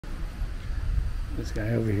This guy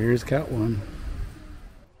over here has caught one.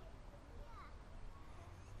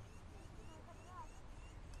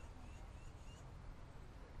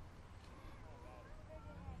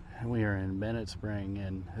 We are in Bennett Spring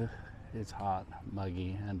and it's hot,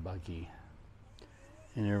 muggy, and buggy.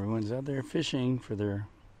 And everyone's out there fishing for their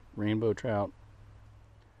rainbow trout.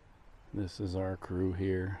 This is our crew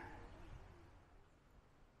here.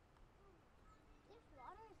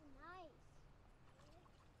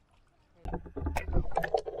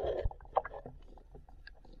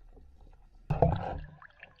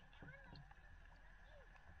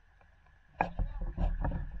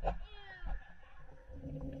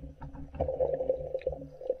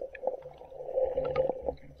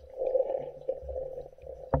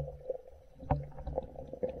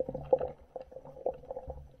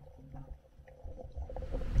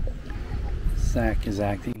 Zach is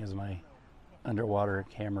acting as my underwater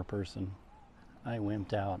camera person. I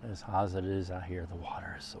wimped out as hot as it is out here. The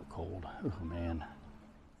water is so cold. Oh man.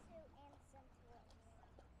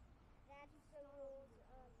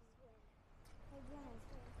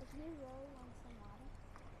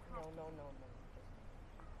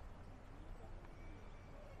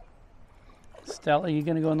 Stella, you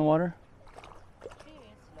gonna go in the water?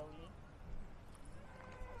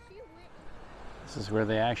 This is where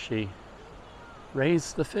they actually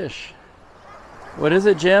raise the fish. What is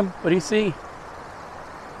it, Jim? What do you see?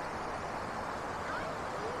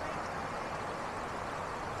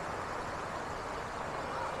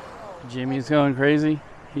 Jimmy's going crazy.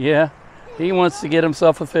 Yeah, he wants to get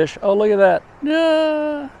himself a fish. Oh, look at that.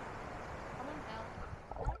 Yeah.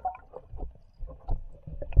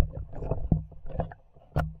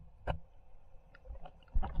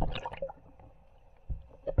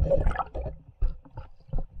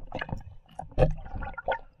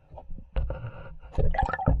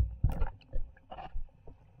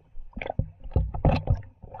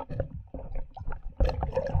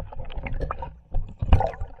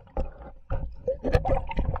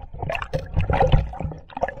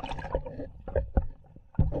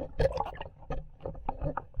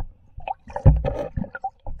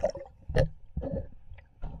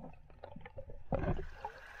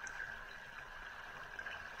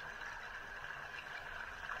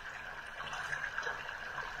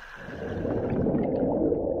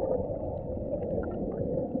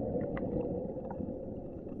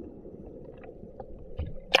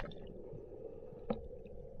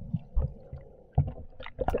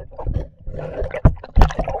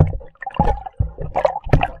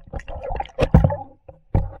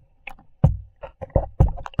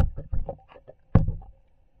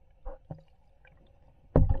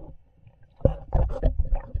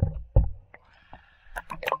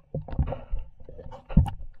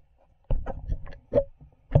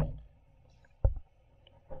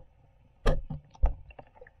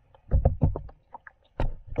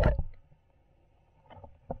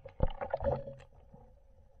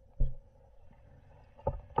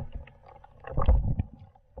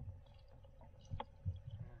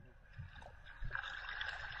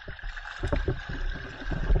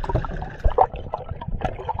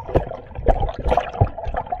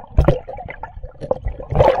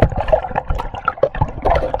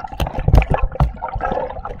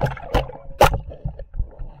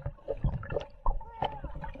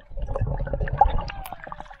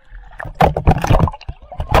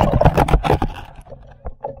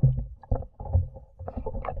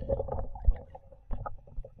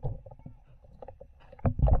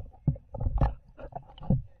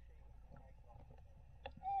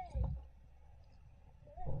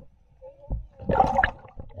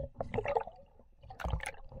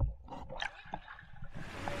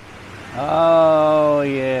 Oh,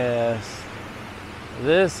 yes.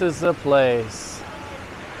 This is the place.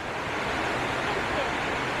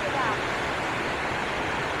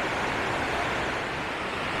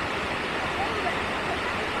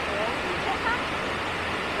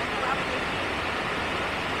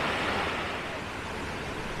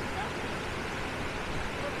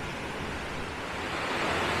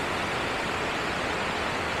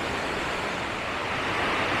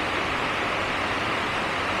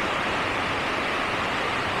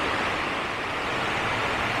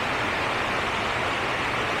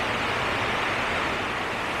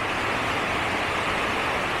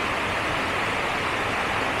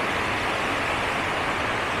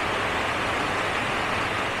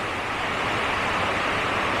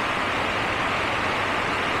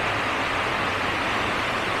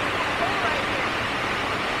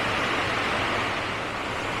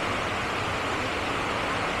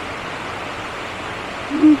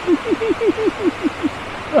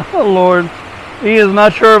 Oh Lord, he is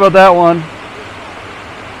not sure about that one.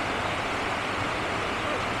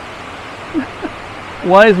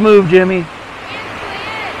 Wise move, Jimmy.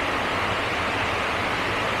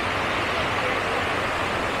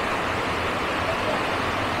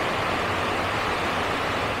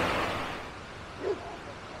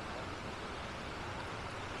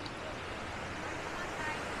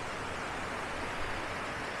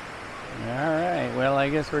 Alright, well, I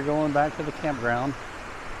guess we're going back to the campground.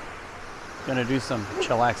 Gonna do some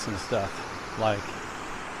chillaxing stuff, like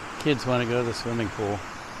kids want to go to the swimming pool.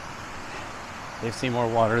 They've seen more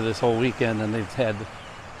water this whole weekend than they've had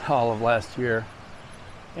all of last year.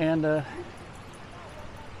 And I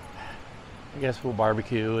guess we'll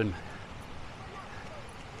barbecue and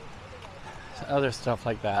other stuff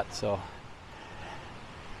like that. So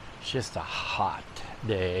it's just a hot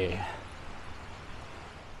day.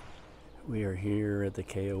 We are here at the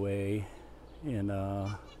KOA in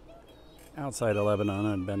outside of Lebanon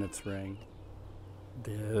and Bennett Spring.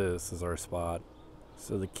 This is our spot.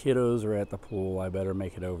 So the kiddos are at the pool. I better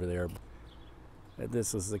make it over there.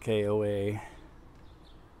 This is the KOA.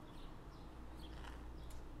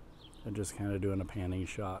 I'm just kind of doing a panning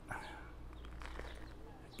shot.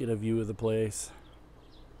 Get a view of the place.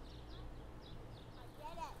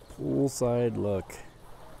 Poolside look.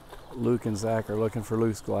 Luke and Zach are looking for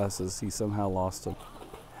Luke's glasses. He somehow lost them.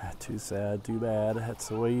 Too sad, too bad. That's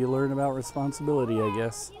the way you learn about responsibility, I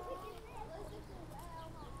guess.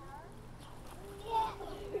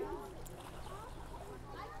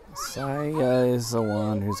 Saya is the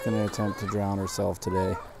one who's going to attempt to drown herself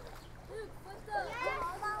today.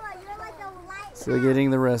 So getting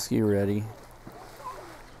the rescue ready.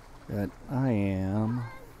 But I am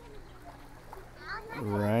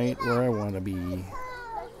right where I want to be.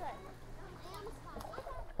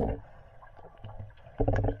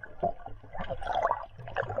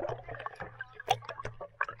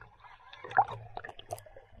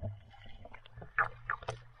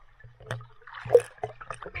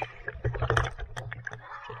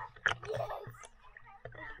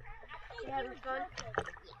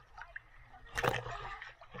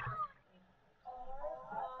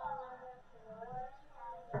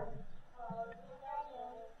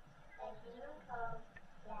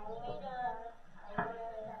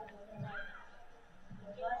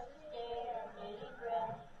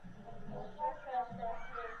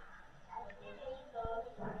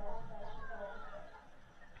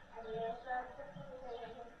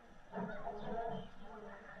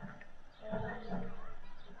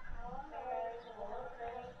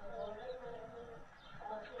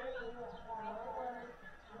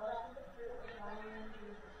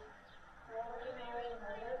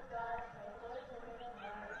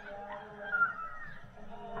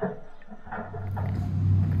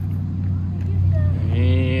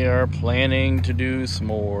 We are planning to do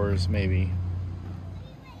s'mores, maybe.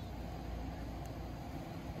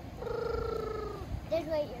 There's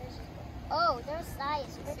right yours. Oh, there's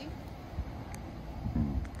size. See?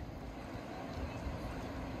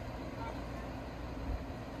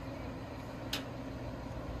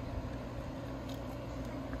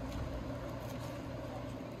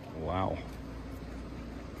 Wow.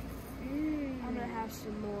 I'm gonna have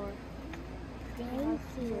some more. Thank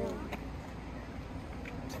you.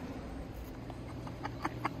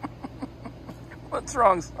 What's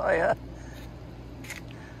wrong, Saya?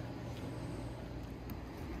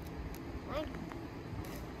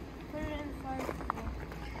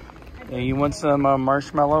 Hey, you want some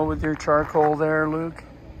marshmallow with your charcoal there, Luke?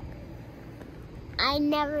 I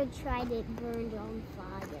never tried it burned on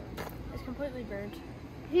fire. It's completely burnt.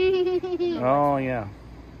 Oh, yeah.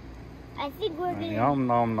 I think we're gonna... Nom,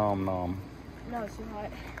 nom, nom, nom. No, it's too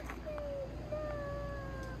hot.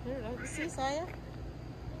 See, Saya?